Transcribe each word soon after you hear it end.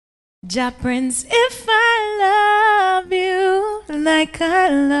Ja Prince, if I love you like I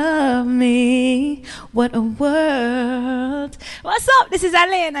love me, what a world. What's up? This is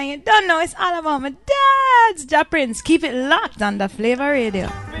Alaine, and you don't know it's all about my dad's Ja Prince. Keep it locked on the Flavor Radio.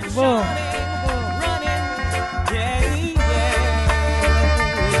 Boom.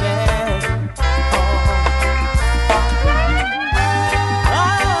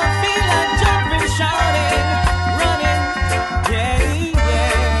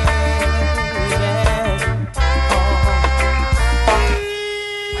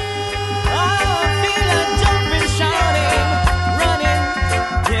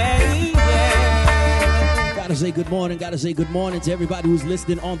 Gotta say good morning to everybody who's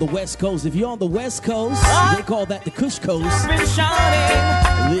listening on the West Coast. If you're on the West Coast, they call that the Kush Coast.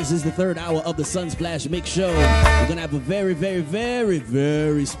 This is the third hour of the Sunsplash Mix Show. We're gonna have a very, very, very,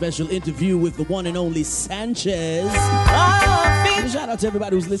 very special interview with the one and only Sanchez. And shout out to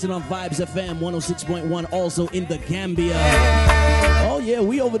everybody who's listening on Vibes FM 106.1, also in the Gambia. Oh yeah,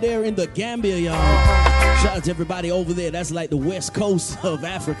 we over there in the Gambia, y'all. Shout out to everybody over there. That's like the West Coast of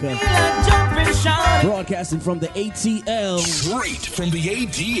Africa. Broadcasting from the ATL. Straight from the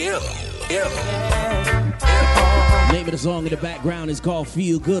ATL. Name of the song in the background is called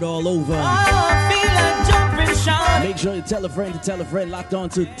Feel Good All Over. Make sure you tell a friend to tell a friend. Locked on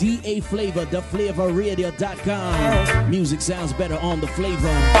to DA Flavor, theflavorradio.com. Music sounds better on the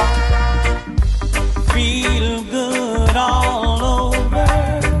Flavor. Feel good all over.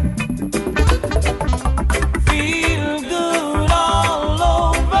 Feel good all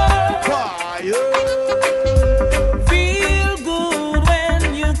over. Feel good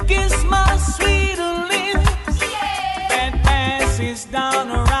when you kiss my sweet lips. That passes down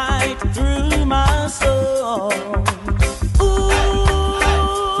right through my soul. Ooh,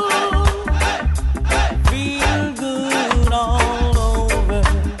 feel good all over.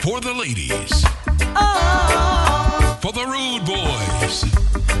 For the ladies. For the rude boys.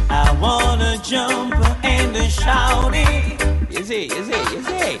 I wanna jump and shout it. You see.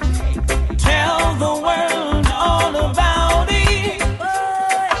 Tell the world all about it.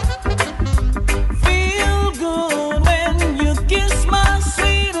 Feel good when you kiss my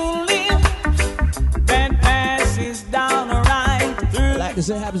sweet lips. That passes down right through. Like I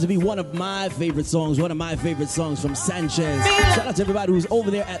said, happens to be one of my favorite songs from Sanchez. Shout out to everybody who's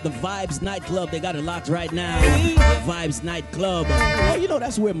over there at the Vibes Nightclub. They got it locked right now. Vibes Nightclub. Oh, you know,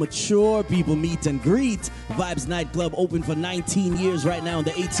 that's where mature people meet and greet. Vibes Nightclub open for 19 years right now in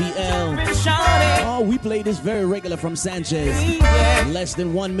the ATL. Oh, we play this very regular from Sanchez. In less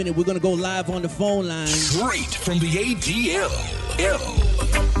than 1 minute, we're going to go live on the phone line. Straight from the ATL.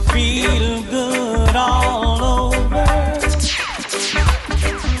 Feel good all over.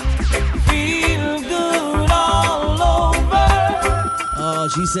 Feel good all over. Oh,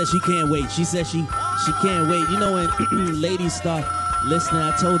 she said she can't wait. She said she can't wait. You know, when ladies start listening,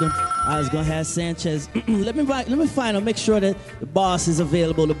 I told them I was going to have Sanchez. Let me find out, make sure that the boss is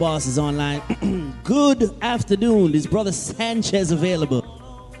available. The boss is online. Good afternoon. Is Brother Sanchez available?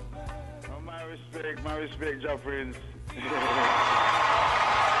 Oh, my respect, Ja Prince.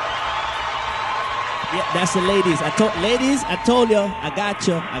 Yeah, that's the ladies. I told you. I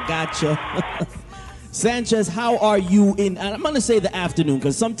got you. Sanchez, how are you in, and I'm going to say the afternoon,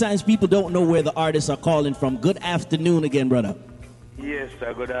 because sometimes people don't know where the artists are calling from. Good afternoon again, brother. Yes,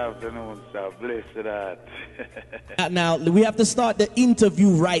 sir. Good afternoon, sir. Bless that. Now, we have to start the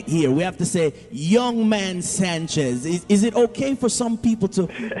interview right here. We have to say, young man Sanchez. Is it okay for some people to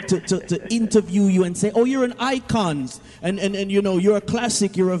interview you and say, oh, you're an icon, and you know, you're a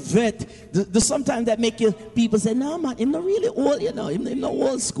classic, you're a vet? Does sometimes that make people say, no, man, I'm not really old, you know, I'm not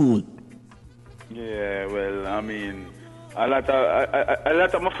old school? Yeah, well, I mean, a lot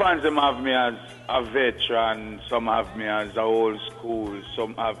of my fans them have me as a veteran, some have me as a old school,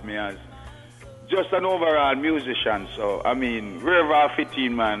 some have me as just an overall musician. So I mean, wherever I fit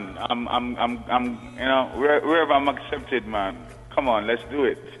in, man, I'm you know, wherever I'm accepted, man. Come on, let's do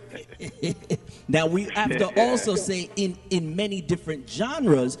it. Now we have to also say in many different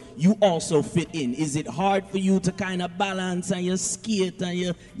genres you also fit in. Is it hard for you to kind of balance and you skate and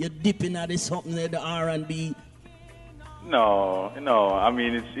you're dipping at something like the R&B? No. I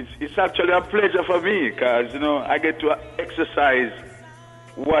mean, it's actually a pleasure for me because, you know, I get to exercise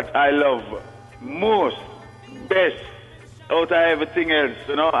what I love most, best, out of everything else.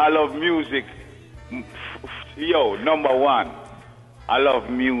 You know, I love music. Yo, number one, I love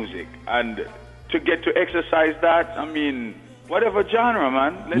music. And to get to exercise that, I mean, whatever genre,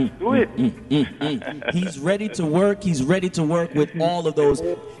 man. Let's do it. He's ready to work. He's ready to work with all of those.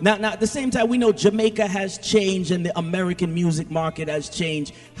 Now, at the same time, we know Jamaica has changed and the American music market has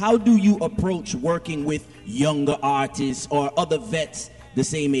changed. How do you approach working with younger artists or other vets the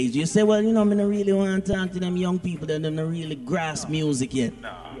same age? You say, well, you know, I don't really want to talk to them young people that don't really grasp music yet.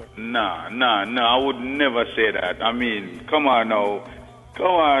 Nah. I would never say that. I mean, come on now.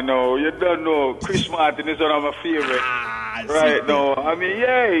 You don't know. Chris Martin is one of my favorite. Right now. I mean,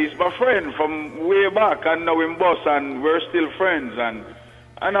 yeah, he's my friend from way back. And now in Boss, and we're still friends.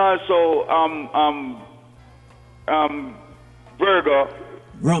 And also, Burger.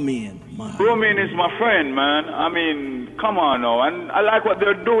 Rumian, man. Rumian is my friend, man. I mean, come on now. And I like what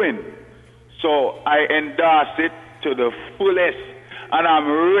they're doing. So I endorse it to the fullest. And I'm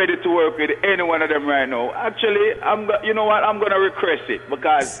ready to work with any one of them right now. Actually, you know what? I'm gonna request it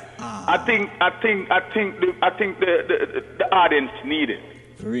because I think the audience need it.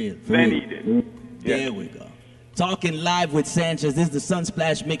 For real. They need it. Yeah. There we go. Talking live with Sanchez. This is the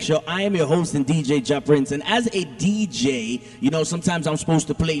Sunsplash Mix Show. I am your host and DJ Ja Prince. And as a DJ, you know, sometimes I'm supposed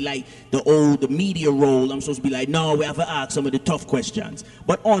to play like the media role. I'm supposed to be like, no, we have to ask some of the tough questions.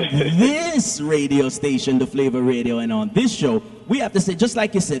 But on this radio station, the Flavor Radio, and on this show, we have to say, just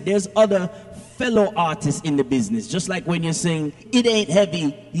like you said, there's other fellow artists in the business. Just like when you sing, it ain't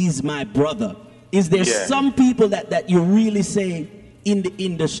heavy, he's my brother. Is there some people that you really say, in the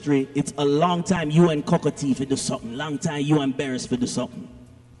industry, it's a long time you and Cockatee for do something. Long time you and Barris for do something.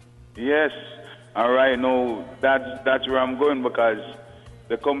 Yes. All right. No, that's where I'm going because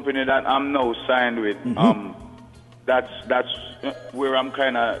the company that I'm now signed with, that's where I'm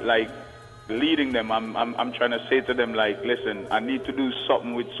kind of like leading them. I'm trying to say to them like, listen, I need to do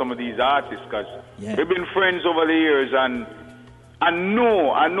something with some of these artists because we've been friends over the years and I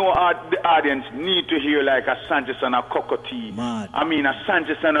know the audience need to hear like a Sanchez and a Cockatee. I mean, a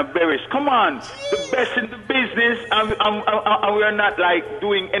Sanchez and a Barris. Come on, the best in the business, and we're not like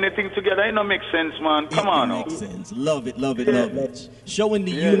doing anything together. It don't make sense, man. Come on. Makes sense. Love it. Showing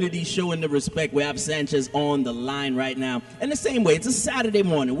the unity, showing the respect. We have Sanchez on the line right now. And the same way, it's a Saturday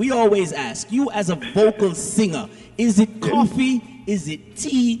morning. We always ask you as a vocal singer, is it coffee? Is it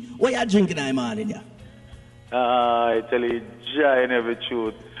tea? What y'all drinking that morning, yeah? I tell you, Jai and every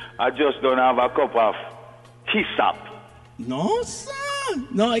truth. I just don't have a cup of hyssop. No, sir.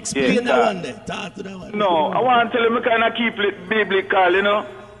 No, explain that one there. Talk to that one. No, I want to tell you, I kind of keep it biblical, you know.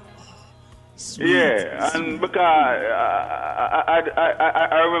 Sweet. And because I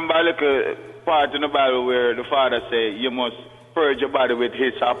remember a little part in the Bible where the Father said, you must purge your body with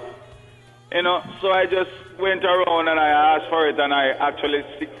hyssop. You know, so I just went around and I asked for it and I actually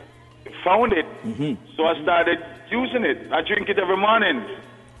found it. So I started using it. I drink it every morning.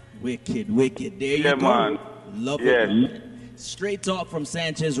 Wicked. There you go. Man. Love it. Straight talk from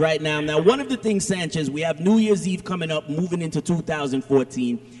Sanchez right now. Now, one of the things, Sanchez, we have New Year's Eve coming up, moving into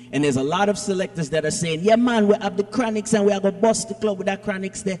 2014, and there's a lot of selectors that are saying, yeah, man, we have the Chronics, and we are going to bust the club with that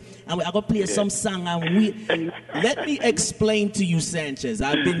Chronics there, and we are going to play some song, and let me explain to you, Sanchez.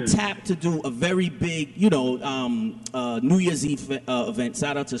 I've been tapped to do a very big, New Year's Eve event.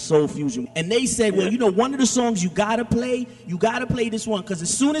 Shout out to Soul Fusion. And they said, well, one of the songs you got to play this one, because as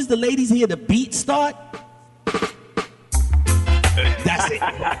soon as the ladies hear the beat start, that's it.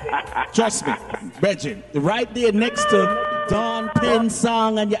 Trust me, Bridget. Right there next to Don Penn's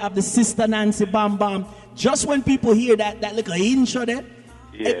song, and you have the Sister Nancy Bam Bam. Just when people hear that little intro there,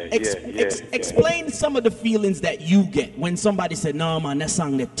 explain some of the feelings that you get when somebody said, "No, man, that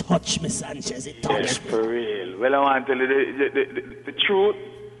song that touched me, Sanchez. It touched me." Yes, for real. Well, I want to tell you the truth.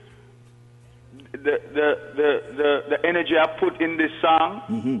 The energy I put in this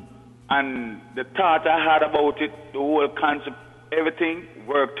song, and the thought I had about it, the whole concept. Everything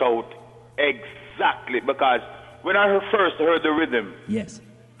worked out exactly because when I first heard the rhythm,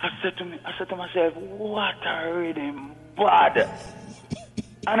 I said to myself, "What a rhythm, bad!"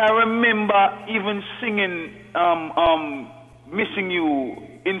 And I remember even singing "Missing You"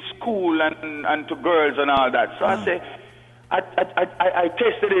 in school and to girls and all that. So I said, I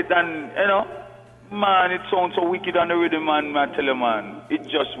tasted it, and man, it sounds so wicked on the rhythm, man. I tell you, man, it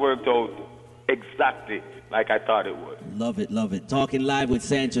just worked out exactly like I thought it would. Love it. Talking live with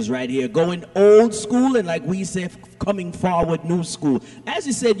Sanchez right here. Going old school and like we say, coming forward new school. As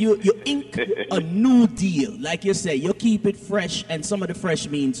you said, you ink a new deal. Like you say, you keep it fresh, and some of the fresh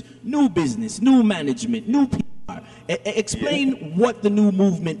means new business, new management, new PR. Explain what the new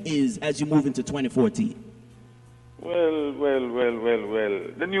movement is as you move into 2014. Well.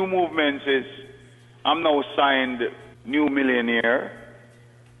 The new movement is I'm now signed New Millionaire,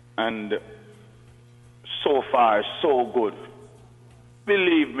 and so far, so good.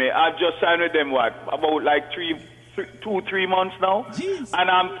 Believe me, I've just signed with them, about like 2-3 months now. Jeez. And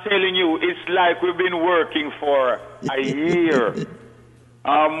I'm telling you, it's like we've been working for a year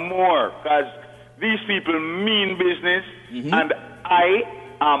or more. Because these people mean business, and I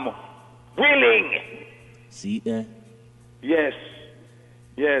am willing. See there? Yes.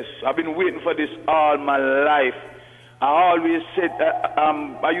 I've been waiting for this all my life. I always said,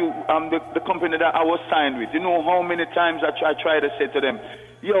 the company that I was signed with. You know how many times I try to say to them,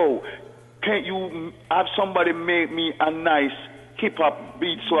 yo, can't you have somebody make me a nice hip-hop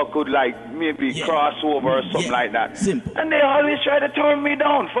beat so I could maybe cross over or something like that. Simple. And they always try to turn me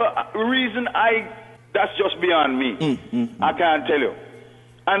down for a reason that's just beyond me. I can't tell you.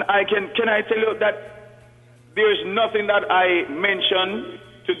 And can I tell you that there's nothing that I mention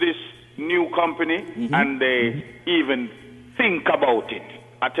to this new company and they even think about it.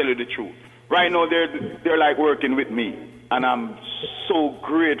 I tell you the truth. Right now they're like working with me, and I'm so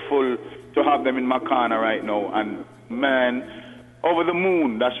grateful to have them in my corner right now. And man, over the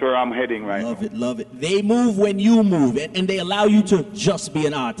moon, that's where I'm heading right now. Love it. They move when you move, and they allow you to just be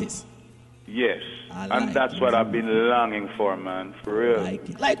an artist. Yes. And that's what I've been longing for, man. For real.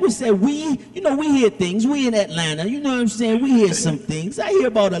 Like we said, we hear things. We in Atlanta, you know what I'm saying? We hear some things. I hear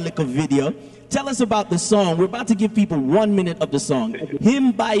about a little video. Tell us about the song. We're about to give people 1 minute of the song.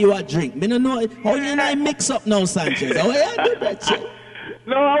 Him buy you a drink. Me no know how you and I mix up now, Sanchez. How you do that shit?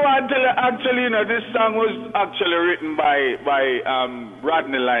 No, I want to tell you, actually, this song was actually written by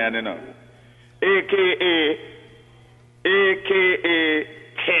Rodney Lyon, a.k.a.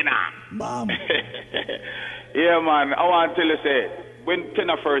 Tenor. Mom. Yeah, man. I want to tell you, when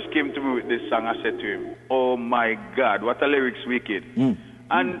Tenor first came to me with this song, I said to him, oh my God, what a lyrics wicked.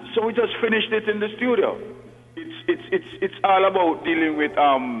 And so we just finished it in the studio. It's all about dealing with,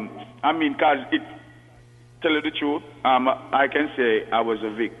 because tell you the truth, I can say I was a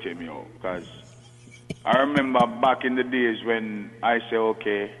victim, because I remember back in the days when I say,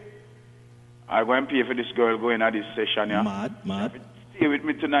 okay, I go and pay for this girl going at this session, yeah. Mad. Stay with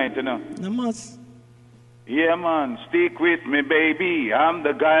me tonight, I must. Yeah, man, stick with me, baby. I'm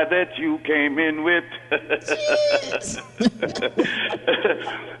the guy that you came in with.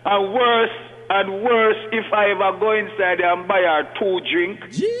 And worse, if I ever go inside there and buy her 2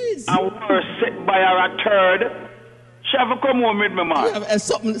 drinks, and worse, buy her a third, she have to come home with me, man. Yeah,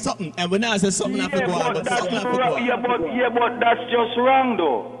 something. And when I say something, I have to go on. But but that's just wrong,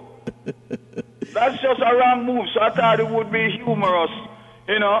 though. That's just a wrong move. So I thought it would be humorous,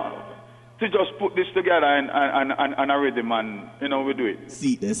 to just put this together and a rhythm, and we do it.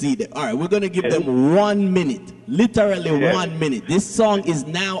 See there. All right, we're gonna give them 1 minute, literally 1 minute. This song is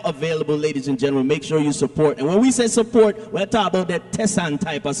now available, ladies and gentlemen. Make sure you support. And when we say support, we're talking about that Tessan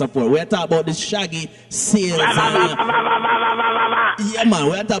type of support. We're talking about the Shaggy sales. Yeah, man,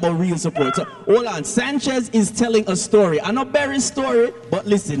 we're talking about real support. So hold on, Sanchez is telling a story. I know Barry's story, but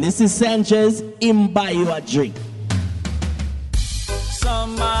listen, this is Sanchez. Him buy you a drink.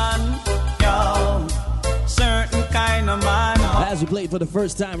 Some man, certain kind of man. As we play for the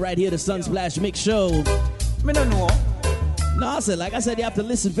first time right here, the Sunsplash Mix Show. Me don't know. No, like I said, you have to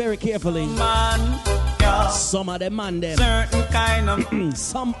listen very carefully. Man, some of them man them. Certain kind of.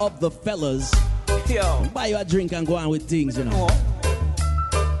 Some of the fellas. Buy you a drink and go on with things,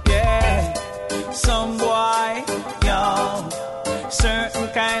 Yeah. Some boy, certain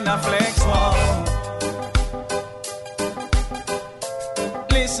kind of flex.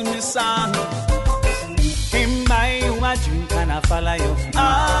 Listen me song. Him buy you a drink and I follow you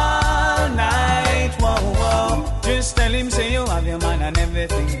all night. Whoa. Just tell him say you have your man and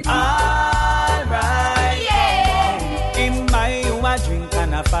everything. Alright. Yeah. Him buy you a drink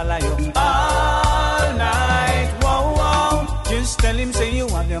and I follow you all night. Whoa. Just tell him say you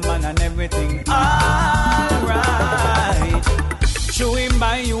have your man and everything. Alright. Show him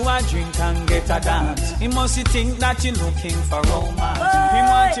buy you a drink and get a dance. He must think that you're looking for romance. He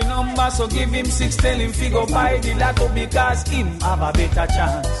want your number, so give him 6. Tell him figure buy the lotto because him have a better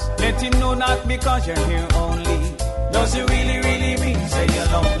chance. Let him know not because you're here only. Does it really mean say you're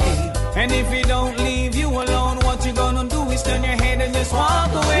lonely? And if he don't leave you alone, what you gonna do is turn your head and just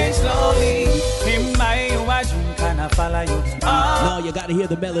walk away slowly. Him buy you a drink and I follow you. No, you gotta hear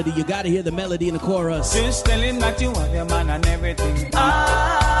the melody. You gotta hear the melody in the chorus. Just tell him that you have your man and everything.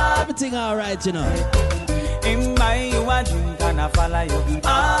 Everything alright, Him buy you a drink and I follow you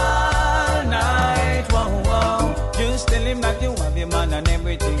all night. Whoa. Just tell him that you have your man and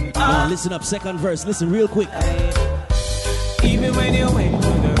everything. Now listen up, second verse. Listen real quick. Even when you went to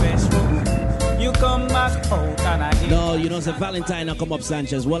the restroom, you come back out and I hear. No, you know, it's a Valentine now come up,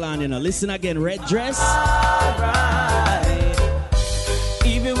 Sanchez. Well on, Listen again, red dress. Alright.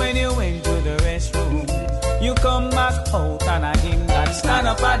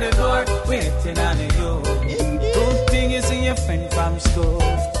 up at the door, waiting on you. Good thing you see your friend from school.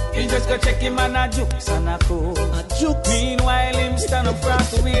 You just go check him on a jukes and a cool. Meanwhile, him stand up front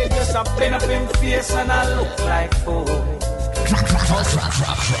the way, just a pen up him face and I look like fool.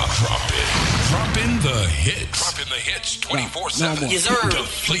 Drop in the hits. Drop in the hits 24/7. Yes, sir. The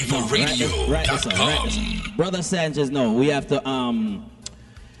FlavorRadio.com. Brother Sanchez, no, we have to.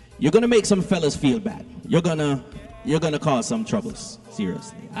 You're gonna make some fellas feel bad. You're gonna cause some troubles.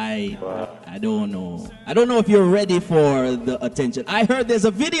 Seriously, I don't know. I don't know if you're ready for the attention. I heard there's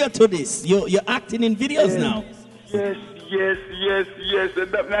a video to this. You're acting in videos now. Yes.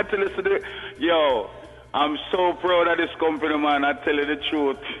 And that tell us today, yo, I'm so proud of this company, man. I tell you the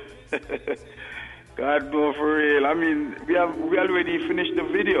truth. God, no, for real. I mean, we already finished the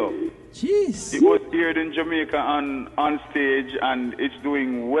video. Jeez. It was aired in Jamaica on stage, and it's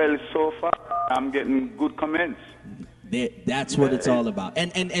doing well so far. I'm getting good comments. That's what it's all about.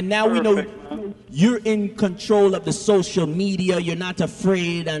 And now we know you're in control of the social media. You're not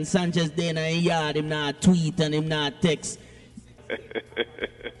afraid. And Sanchez then in yard, him not tweet and him not text.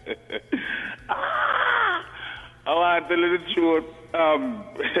 I want to tell you the truth.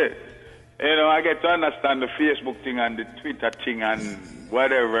 You know, I get to understand the Facebook thing and the Twitter thing and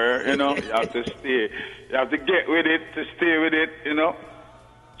whatever. You know, you have to stay. You have to get with it to stay with it. You know.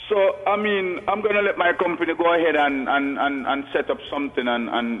 So, I mean, I'm going to let my company go ahead and set up something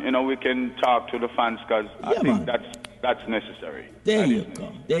and, you know, we can talk to the fans because I think that's necessary. There you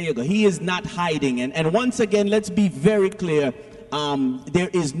go. He is not hiding. And once again, let's be very clear. There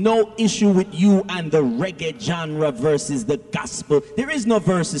is no issue with you and the reggae genre versus the gospel. There is no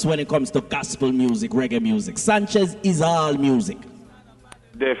verses when it comes to gospel music, reggae music. Sanchez is all music.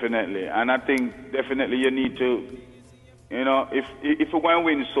 Definitely. And I think definitely you need to... You know, if we want to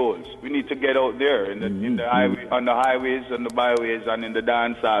win souls, we need to get out there in the highway, on the highways, on the byways, and in the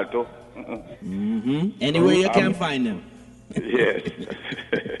dance hall too. Anywhere you can find them. Yes.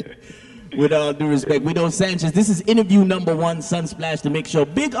 With all due respect, we know Sanchez. This is interview number 1, Sunsplash, the Mix Show.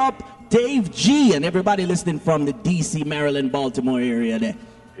 Big up Dave G and everybody listening from the D.C., Maryland, Baltimore area there.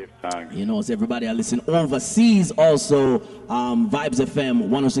 Thanks. You know, it's everybody I listen overseas also. Vibes FM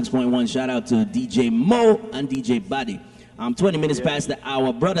 106.1. Shout out to DJ Mo and DJ Buddy. 20 minutes past the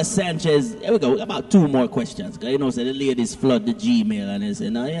hour. Brother Sanchez, here we go. About 2 more questions. You know, so the ladies flood the Gmail and they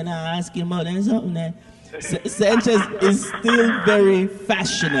say, no, you're not asking more than something there. Sanchez is still very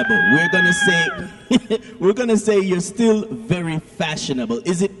fashionable. We're gonna say you're still very fashionable.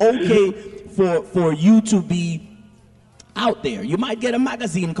 Is it okay for you to be out there? You might get a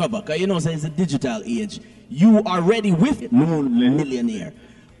magazine cover, because you know, so it's a digital age. You are ready with Moon Millionaire.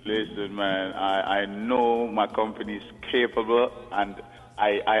 Listen, man, I know my company is capable, and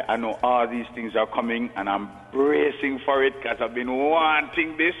I know all these things are coming, and I'm bracing for it because I've been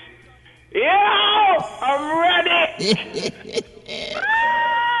wanting this. Yo, I'm ready.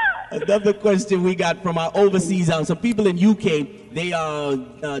 Another question we got from our overseas some people in UK. They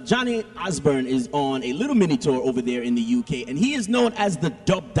Johnny Osborne is on a little mini tour over there in the UK, and he is known as the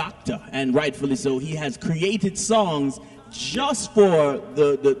Dub Doctor, and rightfully so. He has created songs just for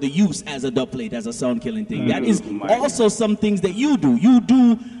the use as a dub plate, as a sound killing thing. That is also some things that you do. You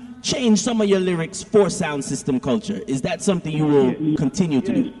do change some of your lyrics for sound system culture. Is that something you will continue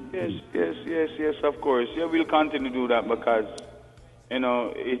to do? Yes, of course. Yeah, we'll continue to do that because, you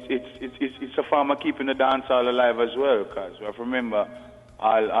know, it's a form of keeping the dancehall alive as well. Because we have to remember,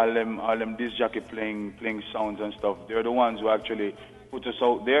 all them disc jockey playing sounds and stuff. They're the ones who actually put us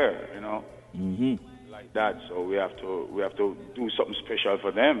out there, you know. Like that. So we have to do something special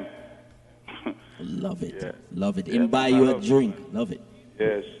for them. Love it. Love it. And buy you a drink. Love it.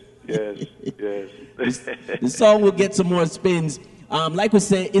 Yes. The song will get some more spins. Like we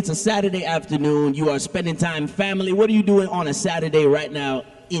said, it's a Saturday afternoon. You are spending time family. What are you doing on a Saturday right now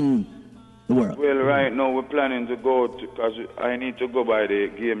in the world? Well, right now we're planning to go because I need to go by the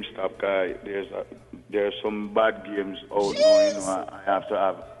GameStop guy. There's some bad games out now. You know, I have to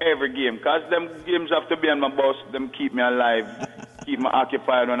have every game because them games have to be on my bus. Them keep me alive, keep me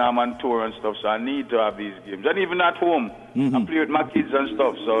occupied when I'm on tour and stuff. So I need to have these games. And even at home, I play with my kids and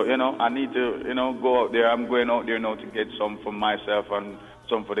stuff. So, you know, I need to, you know, go out there. I'm going out there now to get some for myself and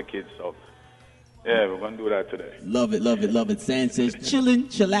some for the kids. So, yeah, we're going to do that today. Love it. Sanchez, chilling,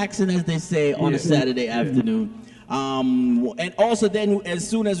 chillaxing, as they say, on a Saturday afternoon. And also then, as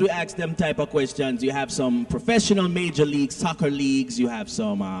soon as we ask them type of questions, you have some professional major leagues, soccer leagues, you have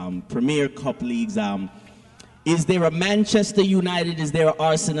some Premier Cup leagues. Is there a Manchester United? Is there an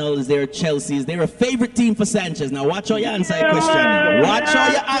Arsenal? Is there a Chelsea? Is there a favorite team for Sanchez? Now watch how you answer the question. Watch how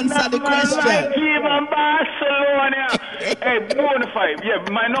you answer the question. My team, Barcelona. Catalonia. Hey, Bonafide. Yeah,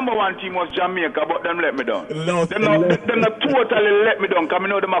 my number one team was Jamaica, but them let me down. Them not totally let me down, because I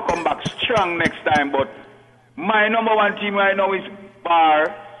know them will come back strong next time, but my number one team right now is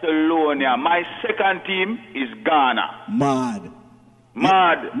Barcelona. My second team is Ghana. Mad.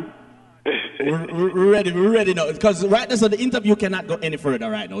 We're ready now. Because right now, so the interview cannot go any further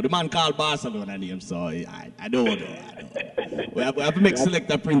right now. The man called Barcelona name, so I don't know. We have to make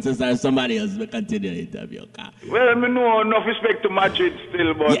Selector Princess or somebody else to continue the interview. Well, I know enough respect to Madrid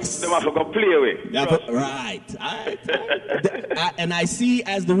still, but they have to go play with. Right. And I see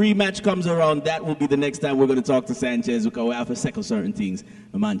as the rematch comes around, that will be the next time we're going to talk to Sanchez, because we have to second certain things.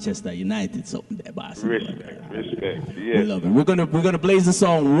 Manchester United, something there, Barcelona. Respect. Yes. We love it. We're gonna blaze the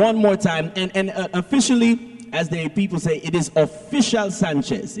song one more time, and officially, as the people say, it is official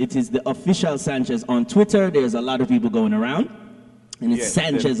Sanchez. It is the official Sanchez on Twitter. There's a lot of people going around, and it's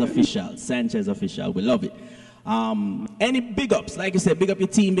Sanchez official. Sanchez official. We love it. Any big ups? Like you said, big up your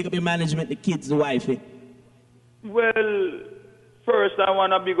team, big up your management, the kids, the wife. Well, first I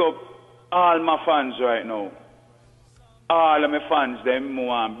wanna big up all my fans right now. All of my fans, them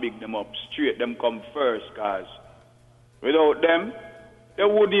want big them up straight. Them come first, cause without them, there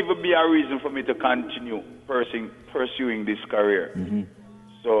wouldn't even be a reason for me to continue pursuing this career. Mm-hmm.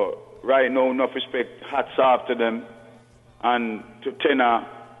 So right now, enough respect, hats off to them, and to Tenor,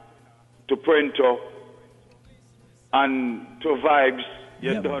 to Prento, and to Vibes.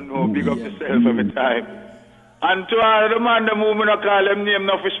 You don't know, big up yourself every time. And to all the man, the movement, I call them name,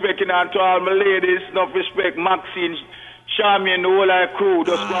 enough respect, and to all my ladies, enough respect, Maxine, Charmy and the whole crew,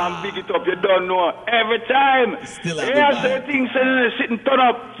 just go and big it up, you don't know. Every time. Still things sitting turn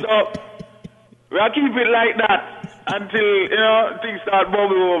up. So we'll keep it like that until, things start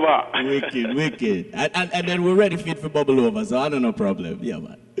bubble over. Wicked. And then we're ready fit for bubble over, so I don't know problem. Yeah,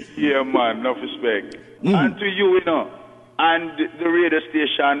 man. Yeah, man, enough respect. And to you, and the radio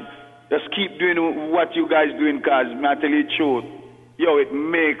station, just keep doing what you guys doing, because I tell you the truth, it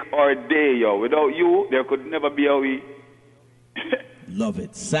make our day, Without you, there could never be a we. Love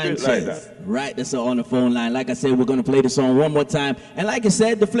it. Sanchez, right, that's on the phone line. Like I said, we're going to play the song one more time. And like I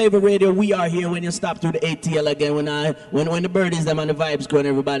said, the Flavor Radio, we are here when you stop through the ATL again. When the birdies them and the vibes go and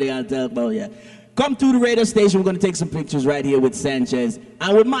everybody on tell about, come to the radio station. We're going to take some pictures right here with Sanchez.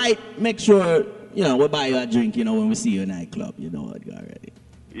 And we might make sure, we'll buy you a drink, when we see you in a nightclub. You know it already.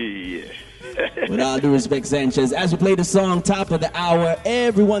 Yeah. With all due respect, Sanchez, as we play the song, top of the hour,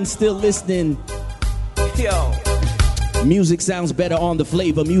 everyone's still listening. Yo. Music sounds better on the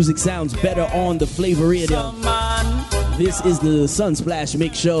Flavor. Music sounds better on the Flavor Radio. This is the Sunsplash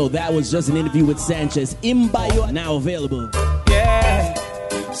Mix Show. That was just an interview with Sanchez. Imbayo, now available. Yeah,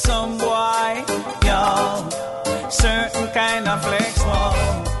 some boy, certain kind of flex,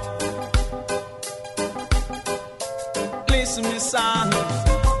 listen me song.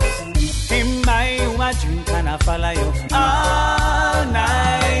 Imbayo, I drink and I follow you all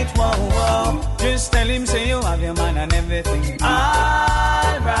night, whoa. Just tell him, say you have your man and everything.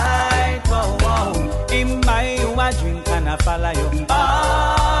 Alright, whoa. Him buy you a drink and I follow you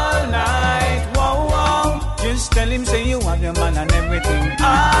all night, whoa. Just tell him, say you have your man and everything.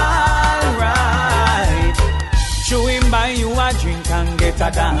 Alright. Show him buy you a drink and get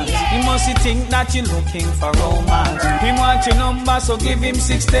a dance. He must think that you're looking for romance. He want your number, so give him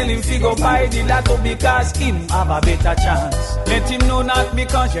 6. Tell him go buy the lotto, because him have a better chance. Let him know not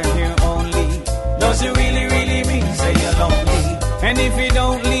because you're here only. Does it really, really mean say you're lonely? And if he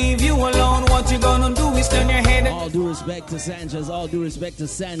don't leave you alone, what you gonna do is turn your head. All due respect to Sanchez, all due respect to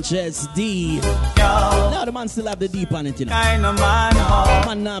Sanchez D. Now the man still have the deep on it, Kind of man,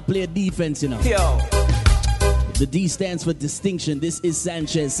 man not play defense, Yo. The D stands for distinction. This is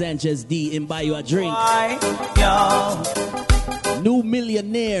Sanchez D. In buy you a drink. Yo. New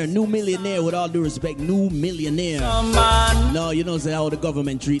millionaire, with all due respect, new millionaire. Man. No, say how the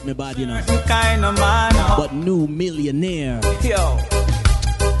government treat me bad, Kind of man. But new millionaire. Yo.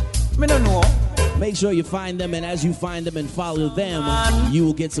 Me don't know. Make sure you find them, and as you find them and follow them, you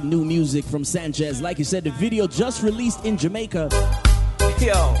will get some new music from Sanchez. Like you said, the video just released in Jamaica.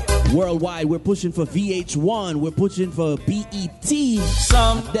 Yo. Worldwide, we're pushing for VH1, we're pushing for BET.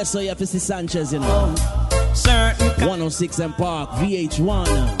 That's why you have to see Sanchez, Certain 106 and Park,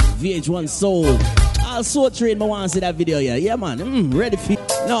 VH1 Soul. I'll sort trade my want to see that video, yeah man. Ready for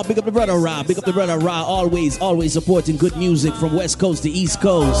no, big up the brother Ra, always supporting good music from West Coast to East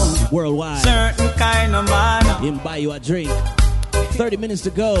Coast, worldwide. Certain kind of man. Him buy you a drink. 30 minutes to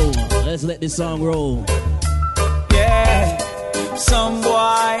go. Let's let this song roll. Yeah, some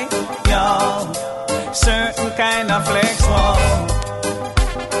boy, certain kind of flex,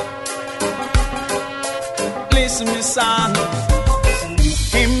 listen to me song.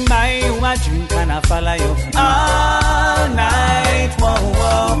 Him buy you a drink and I follow you all night. Whoa,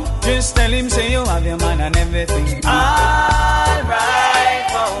 whoa. Just tell him say you have your man and everything. Alright,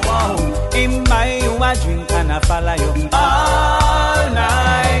 whoa, whoa. Him buy you a drink and I follow you all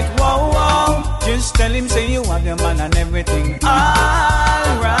night. Whoa, whoa. Just tell him say you have your man and everything.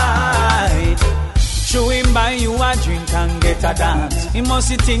 Alright. Show him buy you a drink and get a dance. He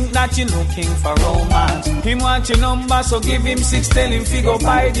must think that you're looking for romance. Him want your number, so give him 6. Tell him fi go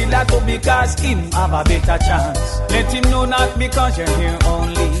buy the lotto because him have a better chance. Let him know not because you're here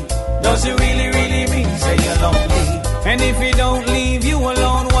only. Does it really, really mean say you're lonely? And if he don't leave you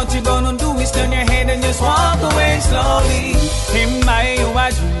alone, what you gonna do is turn your head and just walk away slowly. Him buy you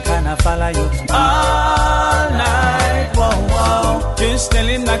a drink and I follow you all night. Whoa, whoa. Just tell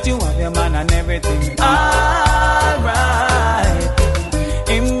him that you have your man and everything. Alright.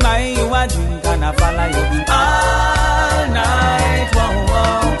 Him buy you a drink and I follow you all night. Whoa,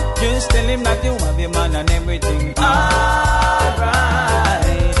 whoa. Just tell him that you have your man and everything.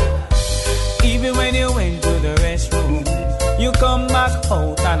 Alright. Even when you went to the restroom, you come back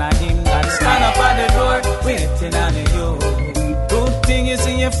out and I him that stand up at the door waiting on you. Good thing you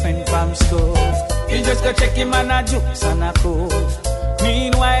see your friend from school. You just go check him and a jokes and a cool.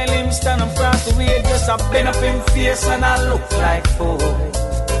 Meanwhile him stand up across the way, just a bend up him face and I look like fool.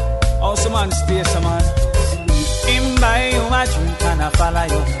 Oh, some man space, man. Him buy you a drink and I follow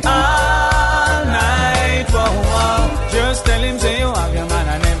you all night. Whoa, whoa. Just tell him say you have your man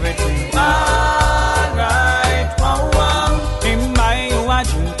and everything. Alright, whoa, whoa. Him buy you a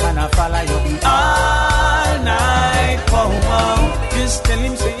drink and I follow you all night. Whoa, whoa. Just tell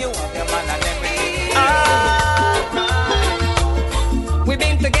him say you have your man and everything. Alright. We've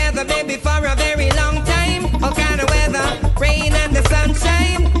been together, baby, for a very long time. All kind of weather, rain and the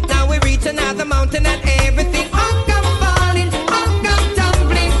sunshine. Now we reach another mountain and everything. Oh, come falling, oh, come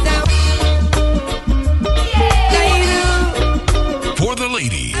tumbling down. Yeah. For the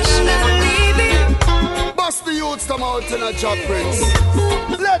ladies. Bust the youths come out in a job, Prince.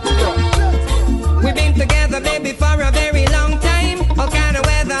 Let's go. We've been together, baby, for a very long time. All kind of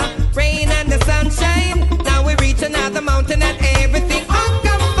weather, rain and the sunshine. Now we reach another mountain and everything. Oh,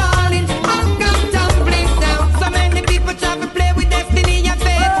 come falling, oh, come tumbling down. So many people try to play with destiny and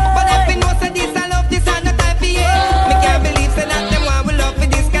fate, but I've been most of this, I love this, and not I fear. Me can't believe so that them one will love me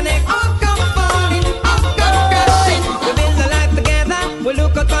disconnect. Oh, come falling, oh, come crashing. We build a life together, we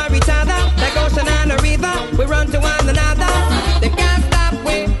look out for each other, like ocean and a river. We run to one another. They can't stop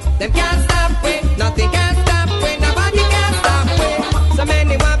we, they can't stop we. Nothing can stop we, nobody can stop we. So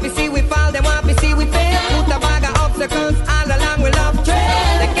many want to see we fall, they want to see we fail. Put a bag of obstacles all along we love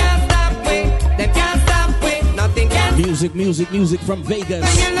trail. They can't stop we, they can't stop we. Nothing can. Music, music, music from Vegas.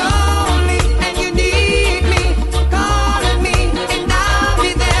 When you're lonely and you need me, call on me and I'll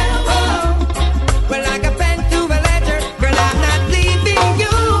be there. Oh, well, like a pen to a ledger, girl, I'm not leaving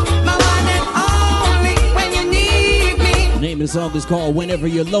you, my one and only. When you need me, Name of the song is called Whenever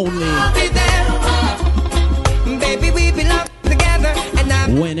You're Lonely. I'll be there. Baby, we belong together and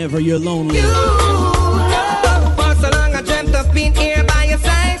I'm Whenever You're Lonely. you. For so long I dreamt of being here by your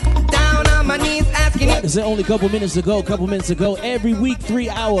side, down on my knees asking you. It's only a couple minutes ago, every week, 3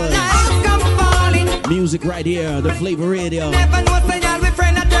 hours. Come falling, Music right here, the Flavor Radio. never know say y'all we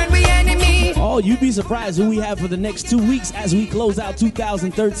friend I turn we enemy. Oh, you'd be surprised who we have for the next 2 weeks as we close out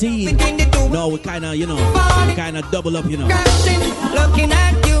 2013. Between the two, No, we kind of, double up, crashing, looking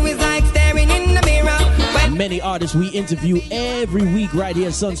at you is like staring in the mirror. When Many artists we interview every week right here,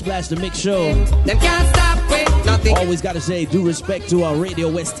 Sunsplash The Mix Show. them can't stop with nothing. Always got to say, due respect to our Radio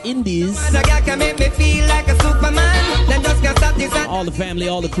West Indies. The girl can make me feel like a Superman. Them just can't stop this and All the family,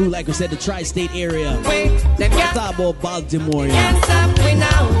 all the crew, like I said, the tri-state area. wait. Them can't Tabo, Baltimore, stop me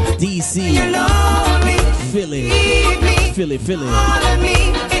now. DC, You're lonely, Philly, need me, Philly. call on me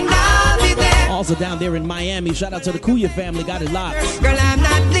and I'll be there. Also down there in Miami, shout out to the Kuya family, got it locked. Girl, I'm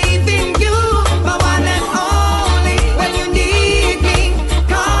not leaving you, my one and only. When you need me,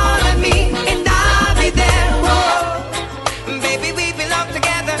 call on me and I'll be there. Oh, baby, we belong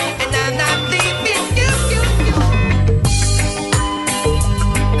together and I'm not leaving you.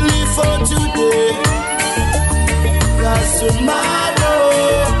 Live for today, 'cause tomorrow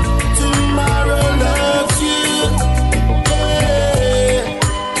loves you. Yeah.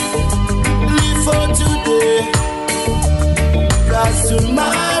 Live for today, 'cause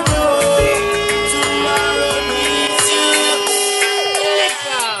tomorrow needs you.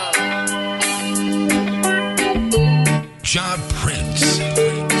 Job Prince.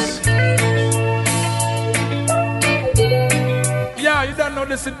 Yeah, you don't know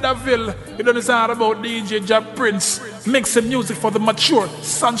this in Daville. You don't understand about DJ Jab Prince mixing music for the mature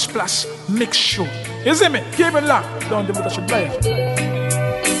Sunsplash Mix Show. You see me? Keep it locked. Don't do what I should play.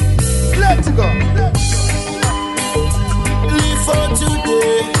 Let's go. Live for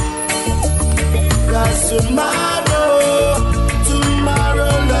today. Cause tomorrow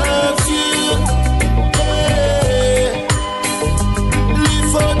loves you. Yeah. Live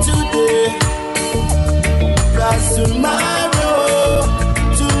for today. Cause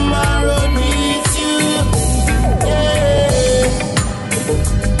tomorrow needs you. Yeah.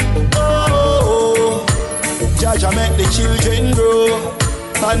 Oh, Jaja make the children grow,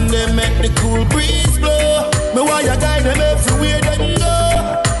 and they make the cool breeze blow. Me want you guide them everywhere they go.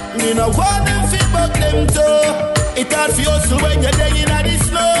 Me no want them fit back them toe. It hard for hustle when you're there in the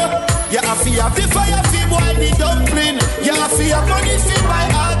snow. You have to have the fire fi boil the dumpling. You have to have money fi buy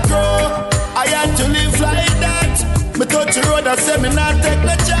agro. I had to live like that. Me touch the road, I say me not take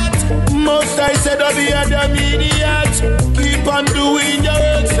no chat. Most I said I'll be a damn idiot. Keep on doing your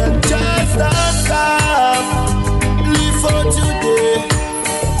works and just don't stop. Live for today.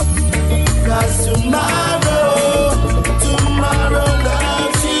 Cause tomorrow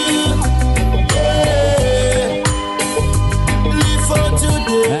loves you. Yeah. Live for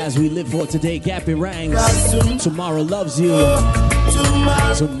today. As we live for today, Gappy Ranks. Tomorrow loves you.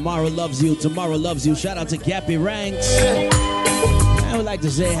 Tomorrow loves you. Tomorrow loves you. Shout out to Gappy Ranks. I would like to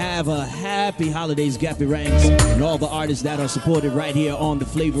say have a happy holidays, Gappy Ranks, and all the artists that are supported right here on the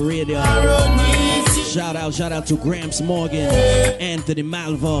Flavor Radio. Shout out to Gramps Morgan, Anthony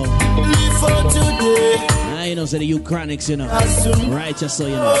Malvo. I know, say the Uchronics, you know. Right, just so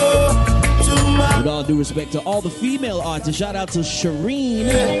you know. With all due respect to all the female artists, shout out to Shireen,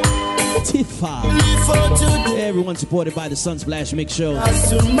 Tifa. Everyone supported by the Sunsplash Mix Show.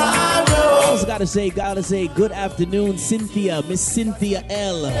 Also gotta say good afternoon, Cynthia, Miss Cynthia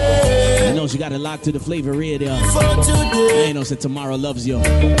L. You know she got it locked to the Flavor Radio. I know, say tomorrow loves you.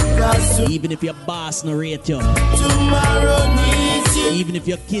 Even if your boss narrate you. Even if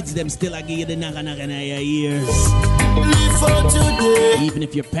your kids them still give you the knock in your ears. Even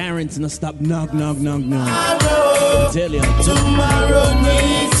if your parents no stop knock. I tell you. Tomorrow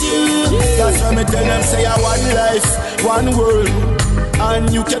needs you. That's why me tell them say I one life, one world, and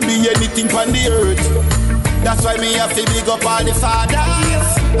you can be anything on the earth. That's why me have to big up all the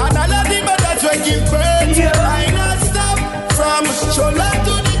fathers and all of the mothers who give birth. I not stop from show love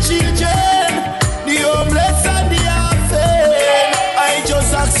to the children, the homeless and the orphan. I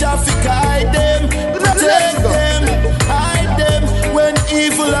just ask you to guide them, protect them, hide them when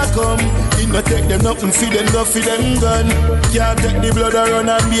evil a come. No take them nothing, feed them, no feed them gun. Can't take the blood around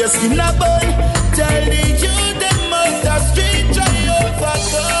and be a skin a bun. Tell the youth them must have street try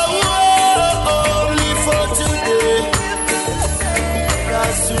overcome. Only for today.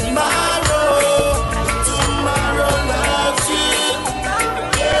 Cause tomorrow loves you.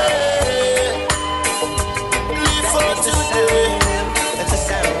 Yeah. Live for today. That's a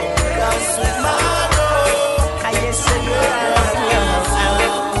sound. Cause tomorrow. I guess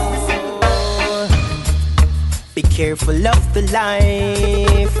be careful of the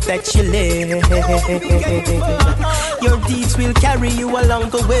life that you live. Your deeds will carry you along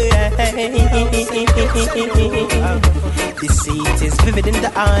the way. Deceit is vivid in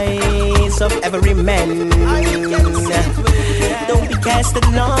the eyes of every man. Don't be cast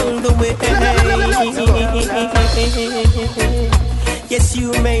along the way. Yes,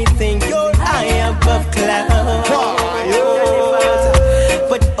 you may think you're high above clouds,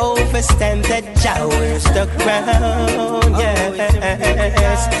 but overstand that Jowers the ground.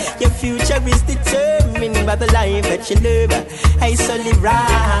 Yes, your future is determined by the life that you live. I solely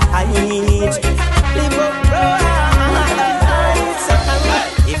right. Live upright.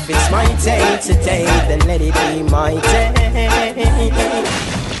 If it's my day today, then let it be my day.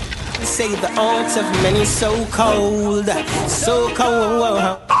 Say the hearts of many so cold, so cold.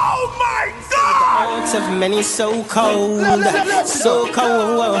 Oh my God! The hearts of many so cold, so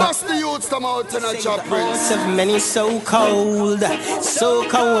cold. Bust the youths come out in a job, The Prince. hearts of many so cold, so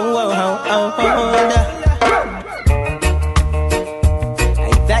cold.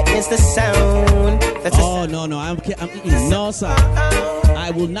 That is the sound. That's a Oh no, I'm no sir.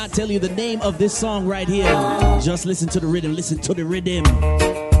 I will not tell you the name of this song right here. Just listen to the rhythm. Listen to the rhythm.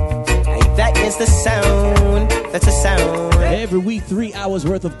 That is the sound. That's a sound. Every week, 3 hours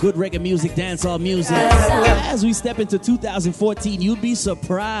worth of good reggae music, dancehall music. As we step into 2014, you'll be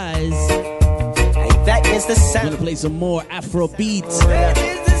surprised. That is the I'm sound. gonna play some more Afro beats.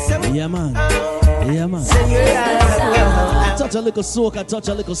 Yeah, man. Yeah, man. Touch a little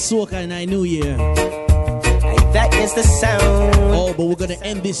soca in our new year. That is the sound. Oh, but we're gonna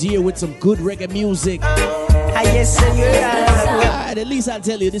end this year with some good reggae music. Yes, Alright, at least I'll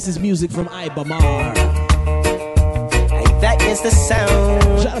tell you, this is music from Ibamar. That is the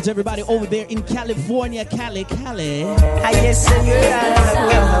sound. Shout out to everybody over there in California, Cali. Yes,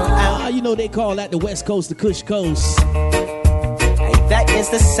 you know they call that the West Coast, the Kush Coast. That is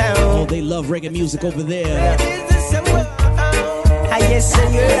the sound. Oh, they love reggae music over there. Yes,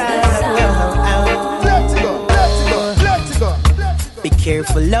 Let's go. Be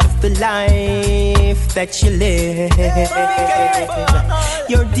careful of the life that you live.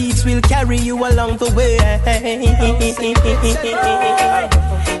 Your deeds will carry you along the way.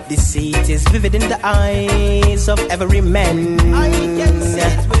 Deceit is vivid in the eyes of every man.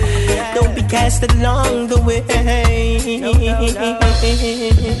 Don't be cast along the way.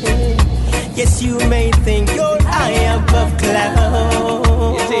 Yes, you may think you're high above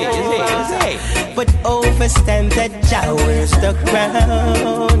clouds, but overstand that Jah wears the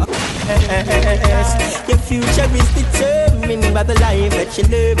crown. Your future is determined by the life that you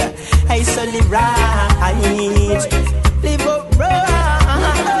live. I so live right, live upright.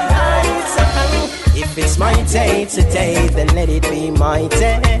 If it's my day today, then let it be my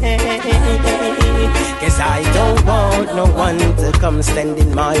day. 'Cause I don't want no one to come stand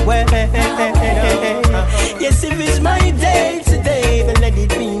in my way. Yes, if it's my day today, then let it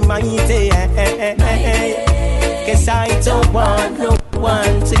be my day. 'Cause I don't want no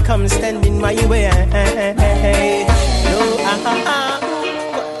one to come stand in my way. No,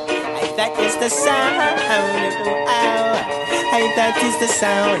 that is the sound. That is the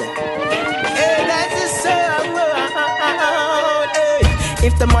sound. That's the sound.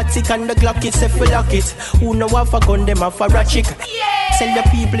 If the matic and the Glock is if we lock it, who know have a gun, them have a ratchet. Tell the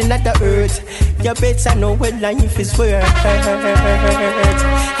people in the earth, you better know where life is worth.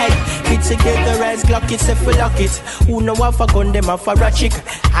 Hey, it's together as Glock is if we lock it, who know have a gun, them have a ratchet.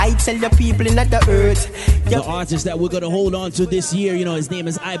 I tell the people in the earth. The artist that we're gonna hold on to this year, you know, his name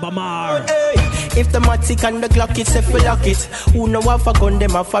is Ibamar. If the matic and the Glock is if we lock it, who know have a gun,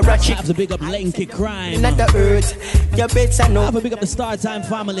 them have a ratchet. Have to big up Lenky Crime. In the earth, you better know. Have a big up the Star Time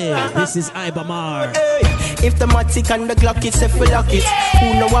family. This is Ibamar. If the matic and the Glock is if we lock it,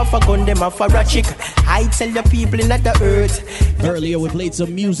 who know have a gun, them have a ratchet. I tell the people in the earth. Earlier we played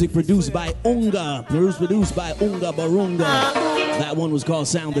some music produced by Unga, produced by Unga Barunga. That one was called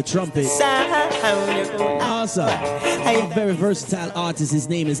Sound the Trumpet. Awesome. A very versatile artist. His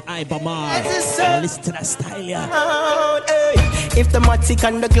name is Ibamar. Now listen to that style, yeah. If the matic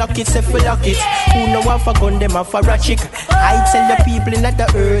and the Glock is if we lock it, who know have a gun, them have a ratchet. I tell the people in the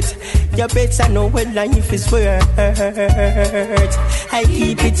earth, you better know where life is worth. I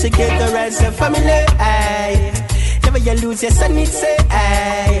keep it together as a family. Never you lose your sanity.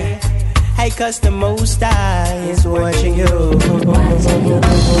 I cause the Most High is watching you.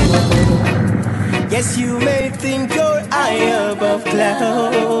 Yes, you may think you're high above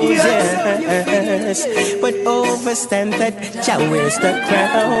clouds, yes, but overstand that Jah wears the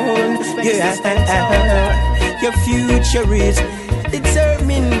crown. Yeah, your future is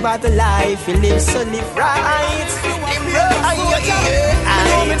determined by the life you live, so live right. Live right. I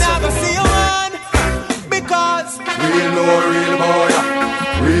never see you one because real no real boy,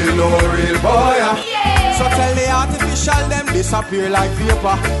 real no real boy. So tell the artificial them disappear like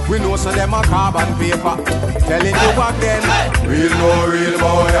vapor. We know so them a carbon paper. Telling you again, real no real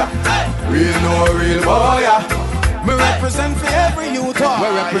boy, real no real boy. Me represent for every youth. We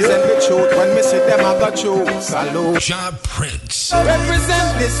represent the truth. When me see them I got you. Salute. Jah Prince.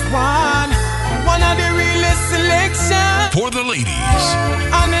 Represent this one of the realest selection. For the ladies.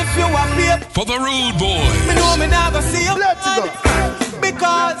 And if you are paper, for the rude boys. Me know me never see you. Let's go.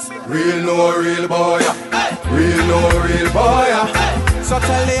 Because real no real boy, real no real boy. So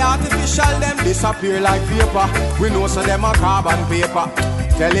tell the artificial them disappear like vapor. We know so them a carbon paper.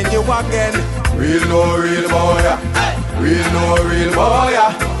 Telling you again, real no real boy, real no real boy.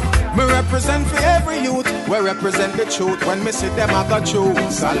 Me represent for every youth. We represent the truth. When me see them I got you.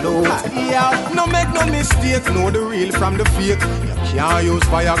 Salute. Yeah, no make no mistake. Know the real from the fake. You can't use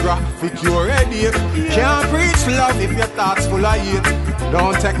Viagra for cure headache. Can't preach love if your thoughts full of hate.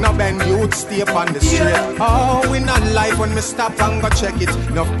 Don't take no bend, you'd stay on the street. Oh, we not life when me stop and go check it.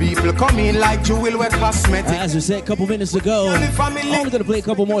 Enough people come in like jewel with cosmetic. As we said a couple minutes ago, I'm gonna play a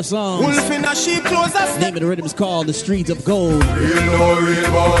couple more songs. Wolf in a sheep clothes. Name of the rhythm is called The Streets of Gold. Real no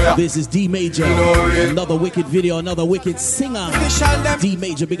real boy. This is D Major. Another wicked video, another wicked singer. D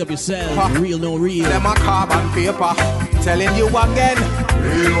Major, big up yourself. Real no real. Them a carbon paper. Telling you again.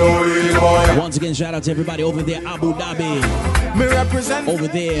 Real no real boy. Once again, shout out to everybody over there, Abu Dhabi. Me represent over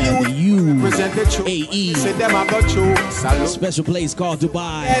there, the UAE. Say them I got you. Salute. Special place called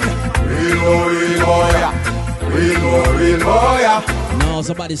Dubai. Real boy. No,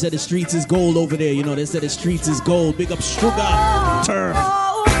 somebody said the streets is gold over there. You know, they said the streets is gold. Big up Sugar Turf.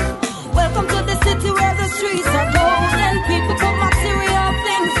 Welcome to the city where the streets are gold and people put material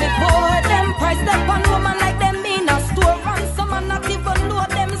things before them. Price them on woman like them in a store run. Some are not even know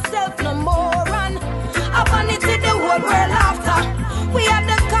themselves no more. Run up on it to the whole world after. We are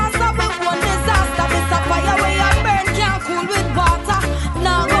the cause of it one disaster. This a fire where you burn can't cool with water.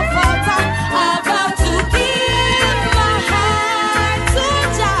 Now go falter. I've got to give my heart to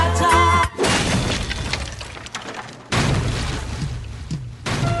Jaja.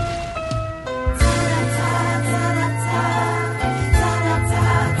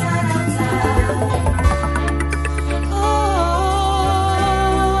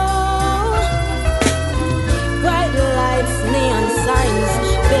 Bright lights, neon signs,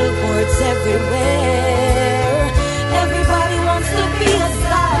 billboards everywhere. Everybody wants to be a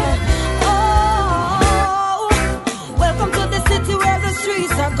star. Oh, welcome to the city where the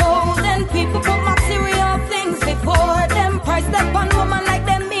streets are gold and people put material things before them. Price them on woman like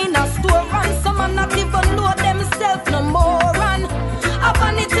them in a store run. Some are not even know themselves no more. Run up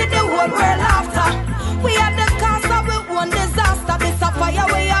on it to the whole world after. We are the cause of it one disaster. This a fire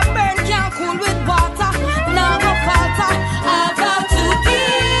where you burn can't cool with water. Now go falter. I've got to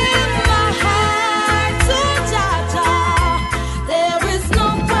give my heart to Jaja. There is no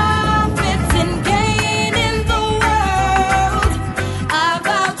profit in gaining the world. I've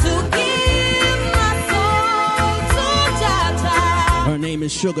got to give my soul to Jaja. Her name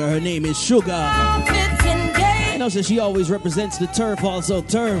is Sugar. Her name is Sugar. Profit in I know, so she always represents the turf, also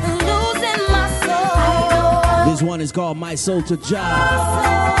turf. losing my soul. This one is called My Soul to Jah.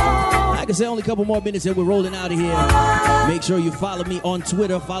 Like I said, only a couple more minutes and we're rolling out of here. Make sure you follow me on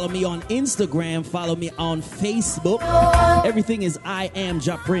Twitter, follow me on Instagram, follow me on Facebook. Everything is I Am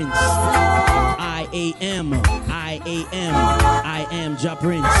Jah Prince. I am Jah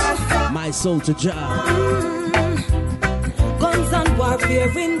Prince. My Soul to Jah. Guns and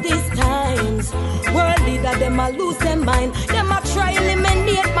warfare in these times. World leader, them a lose their mind. Them a try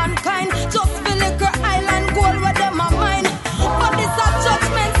eliminate mankind. Just for liquor island gold where them a mine. But this a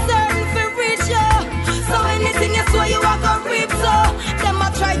judgment certain for reach you. So anything you swear you a go reap so. Them a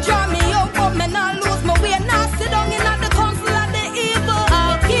try draw me out, but me not lose my way. Now sit down in at the council of the evil.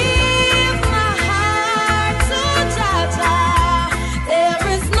 I'll give my heart to Jaja. There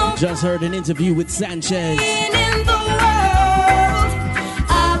is no Just heard an interview with Sanchez. pain in the world.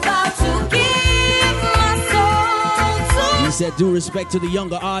 I've got to give my soul to. He said, due respect to the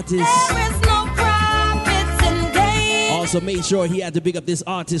younger artists. There is no profit in gain. Also made sure he had to big up this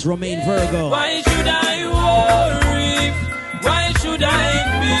artist, Romain Virgo. Why should I worry? Why should I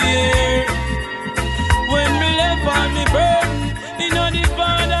fear? When me left on me burden, in on the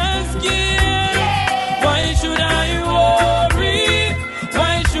Father's care. Why should I worry?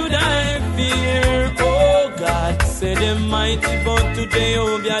 Why should I fear? Oh God, say them mighty, but today,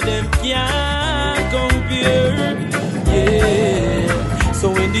 oh yeah, them can't compare. Yeah. So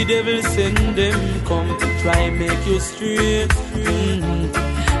when the devil send them, come try make you straight.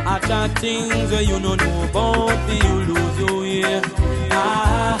 I thought things where you don't know about, you lose your way.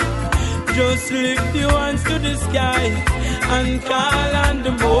 Just lift your hands to the sky and call on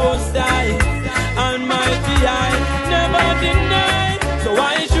the Most High. Almighty I never deny. So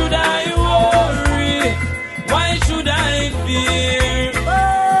why should I worry? Why should I fear?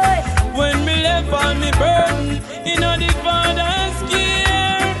 When me left on me burden, in on the Father's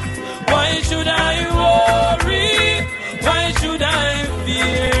care. Why should I worry? Why should I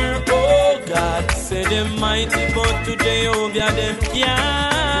fear? Oh God, say them mighty, but today, oh yeah, them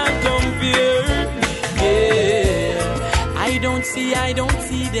can't compare. Yeah, I don't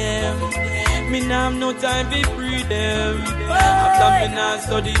see them. Me now have no time to free them. After me now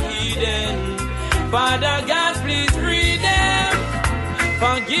study Eden. Father God, please free them.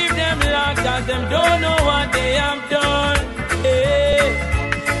 Forgive them, Lord, cause them don't know what they have done. Hey,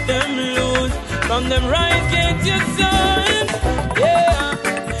 them lose from them rise, get your son. Yeah,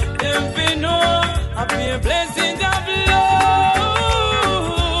 them be know I be a blessing of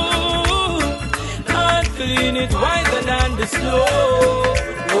love. And clean it whiter than the snow.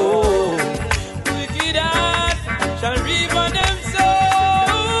 Oh, wicked heart shall reap on them soul.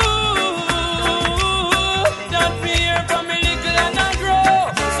 That fear from me little and I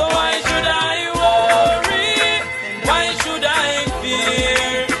grow. So why should I worry? Why should I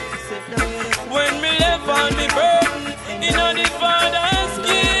fear? When me left on me burden, in on the Father's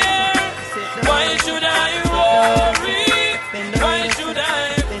care. Why should I worry?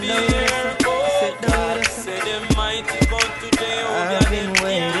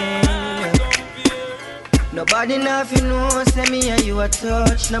 Nobody nothing know, say me and you a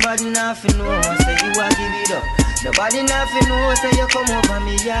touch. Nobody nothing know, say you a give it up. Nobody nothing know, say you come over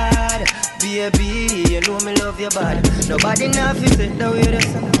me yard. Baby, you know me love your body. Nobody nothing say the way the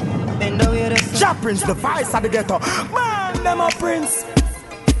sun, bend the way the sun. Ja Prince, the vice of the ghetto. Man, them a Prince.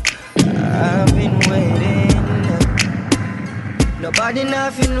 I've been waiting. Nobody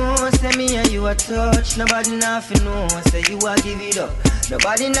nothing know, say me and you a touch. Nobody nothing know, say you a give it up.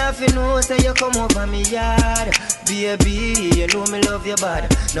 Nobody nothing know, say you come over me yard. Baby, you know me love your body.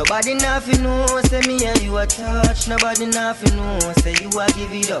 Nobody nothing know, say me and you a touch. Nobody nothing know, say you a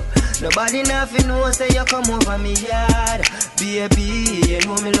give it up. Nobody nothing know, say you come over me yard. Baby, you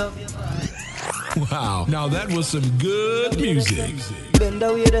know me love your body. Wow, now that was some good music. Bend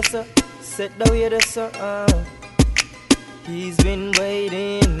the way the sun, set the way the sun. He's been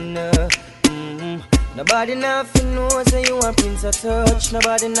waiting. Nobody nothing knows, say you want Prince a touch.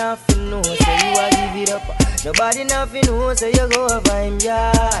 Nobody nothing knows, say you a give it up. Nobody nothing knows, say you go over him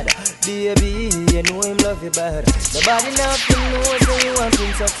yard. Baby, you know him love you bad. Nobody nothing knows, say you want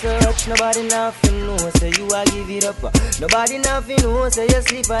Prince a touch. Nobody nothing knows, say you a give it up. Nobody nothing knows, say you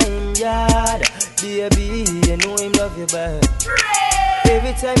sleep on him yard. Baby, you know him love you bad.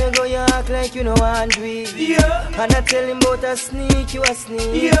 Every time you go, you act like you know want to it. Yeah. And I tell him about a sneak, you a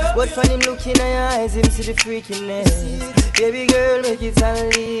sneak. Yeah. But for him looking in your eyes, him see the freakiness. Baby girl, make it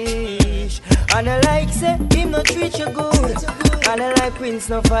unleash. And I like say, him no treat you good. And I like Prince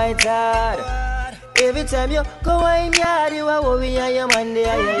no fight hard. Every time you go in yard, you a worry and your man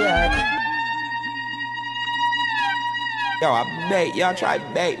there in your yard. Yo, I bait, y'all try to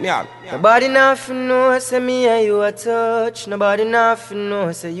bait me up. Nobody nothing know, say me and you a touch. Nobody nothing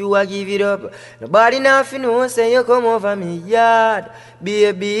know, say you a give it up. Nobody nothing know, say you come over me yard.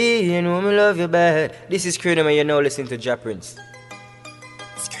 Baby, you know me love you bad. This is Cranium and you now listen to Ja Prince.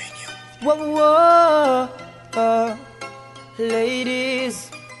 It's Cranium. Whoa, whoa, ladies,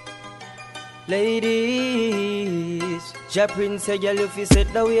 ladies. Ja Prince say, girl, if you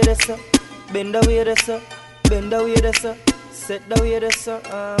set the way the sun, bend the way the sun, bend the way the sun. Set the way the sun.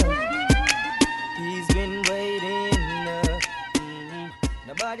 He's been waiting.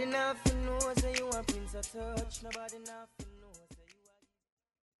 Nobody nothing knows, say you want Prince a touch. Nobody nothing.